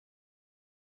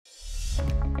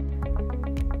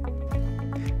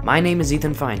My name is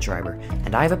Ethan Feinschreiber,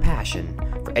 and I have a passion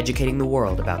for educating the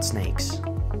world about snakes.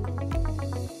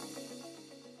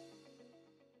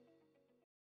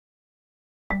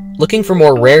 Looking for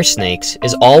more rare snakes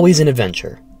is always an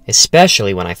adventure,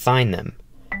 especially when I find them.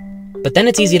 But then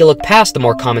it's easy to look past the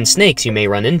more common snakes you may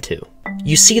run into.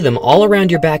 You see them all around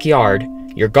your backyard,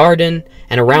 your garden,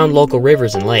 and around local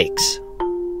rivers and lakes.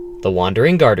 The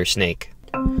Wandering Garter Snake.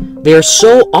 They are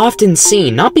so often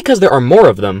seen not because there are more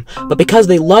of them, but because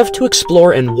they love to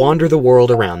explore and wander the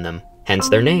world around them, hence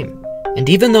their name. And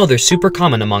even though they're super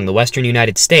common among the western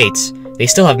United States, they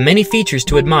still have many features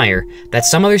to admire that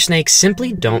some other snakes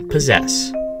simply don't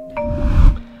possess.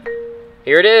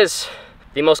 Here it is,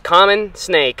 the most common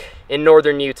snake in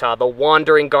northern Utah, the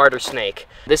Wandering Garter Snake.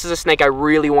 This is a snake I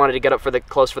really wanted to get up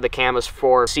close for the cameras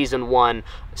for Season 1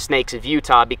 Snakes of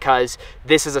Utah, because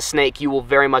this is a snake you will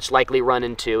very much likely run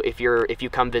into if you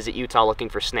come visit Utah looking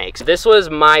for snakes. This was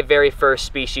my very first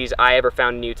species I ever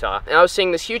found in Utah, and I was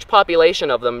seeing this huge population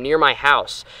of them near my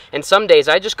house. And some days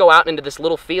I'd just go out into this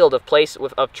little field of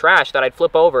trash that I'd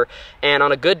flip over, and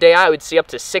on a good day I would see up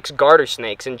to 6 garter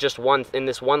snakes in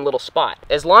this one little spot.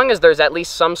 As long as there's at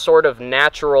least some sort of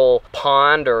natural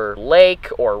pond or lake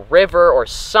or river or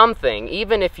something,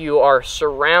 even if you are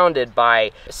surrounded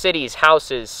by cities,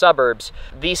 houses, suburbs,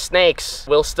 these snakes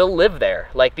will still live there.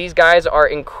 Like, these guys are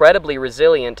incredibly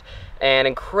resilient and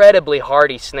incredibly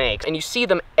hardy snakes, and you see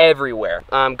them everywhere.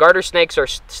 Garter snakes are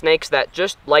snakes that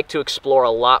just like to explore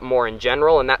a lot more in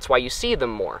general, and that's why you see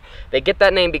them more. They get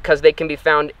that name because they can be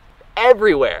found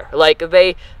everywhere. Like,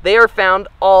 they are found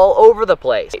all over the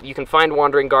place. You can find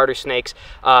wandering garter snakes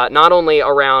not only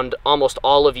around almost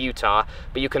all of Utah,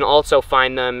 but you can also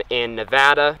find them in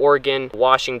Nevada, Oregon,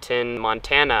 Washington,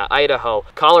 Montana, Idaho,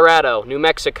 Colorado, New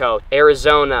Mexico,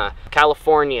 Arizona,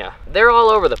 California. They're all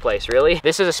over the place, really.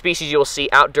 This is a species you will see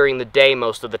out during the day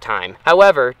most of the time.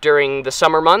 However, during the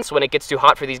summer months, when it gets too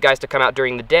hot for these guys to come out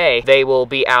during the day, they will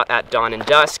be out at dawn and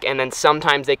dusk, and then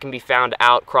sometimes they can be found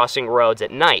out crossing roads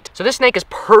at night. So this snake is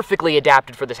perfectly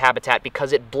adapted for this habitat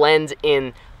because it blends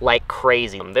in like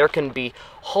crazy. There can be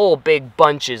whole big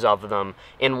bunches of them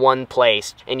in one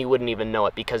place and you wouldn't even know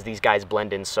it because these guys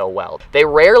blend in so well. They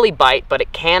rarely bite, but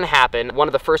it can happen. One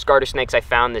of the first garter snakes I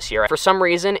found this year, for some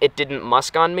reason it didn't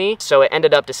musk on me, so it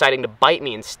ended up deciding to bite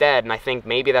me instead, and I think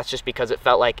maybe that's just because it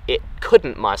felt like it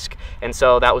couldn't musk, and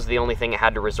so that was the only thing it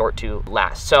had to resort to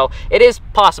last. So it is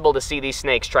possible to see these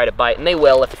snakes try to bite, and they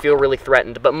will if you feel really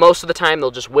threatened, but most of the time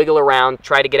they'll just wiggle around,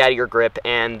 try to get out of your grip,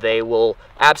 and they will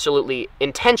absolutely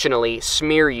intentionally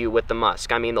smear you with the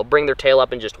musk. I mean, they'll bring their tail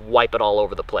up and just wipe it all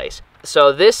over the place.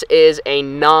 So this is a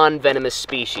non-venomous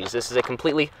species. This is a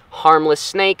completely harmless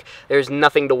snake. There's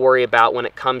nothing to worry about when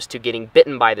it comes to getting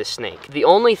bitten by this snake. The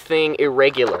only thing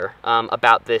irregular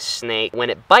about this snake when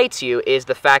it bites you is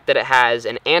the fact that it has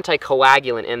an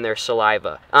anticoagulant in their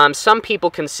saliva. Some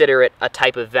people consider it a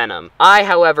type of venom. I,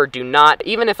 however, do not.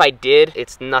 Even if I did,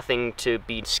 it's nothing to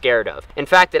be scared of. In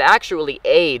fact, it actually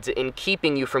aids in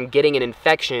keeping you from getting an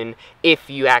infection if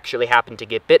you actually happen to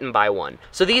get bitten by one.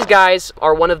 So these guys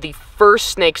are one of the first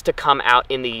snakes to come out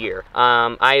in the year.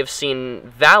 I have seen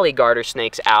valley garter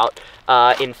snakes out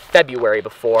in February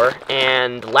before,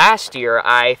 and last year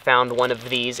I found one of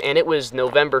these, and it was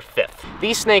November 5th.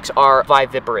 These snakes are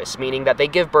viviparous, meaning that they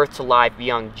give birth to live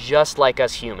young just like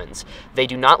us humans. They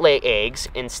do not lay eggs.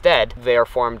 Instead, they are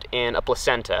formed in a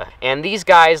placenta. And these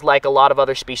guys, like a lot of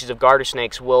other species of garter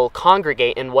snakes, will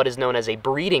congregate in what is known as a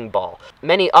breeding ball.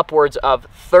 Many upwards of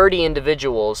 30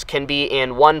 individuals can be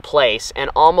in one place, and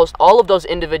almost all of those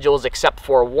individuals except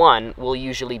for one will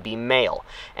usually be male.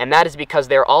 And that is because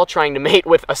they're all trying to mate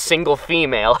with a single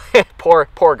female.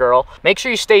 Poor girl. Make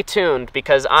sure you stay tuned,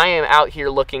 because I am out here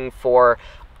looking for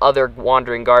other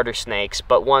wandering garter snakes,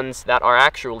 but ones that are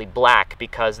actually black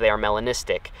because they are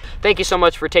melanistic. Thank you so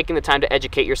much for taking the time to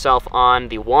educate yourself on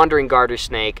the wandering garter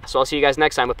snake. So I'll see you guys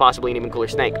next time with possibly an even cooler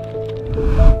snake.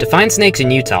 To find snakes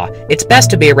in Utah, it's best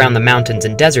to be around the mountains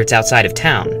and deserts outside of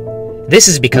town. This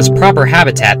is because proper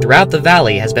habitat throughout the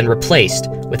valley has been replaced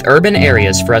with urban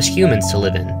areas for us humans to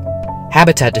live in.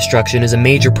 Habitat destruction is a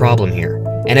major problem here,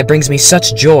 and it brings me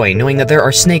such joy knowing that there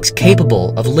are snakes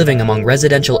capable of living among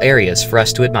residential areas for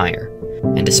us to admire.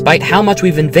 And despite how much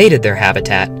we've invaded their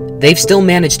habitat, they've still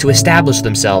managed to establish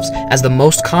themselves as the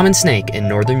most common snake in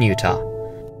northern Utah.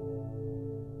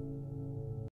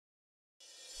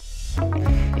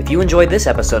 If you enjoyed this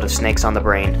episode of Snakes on the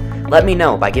Brain, let me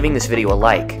know by giving this video a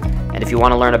like. And if you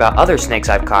want to learn about other snakes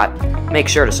I've caught, make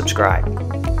sure to subscribe.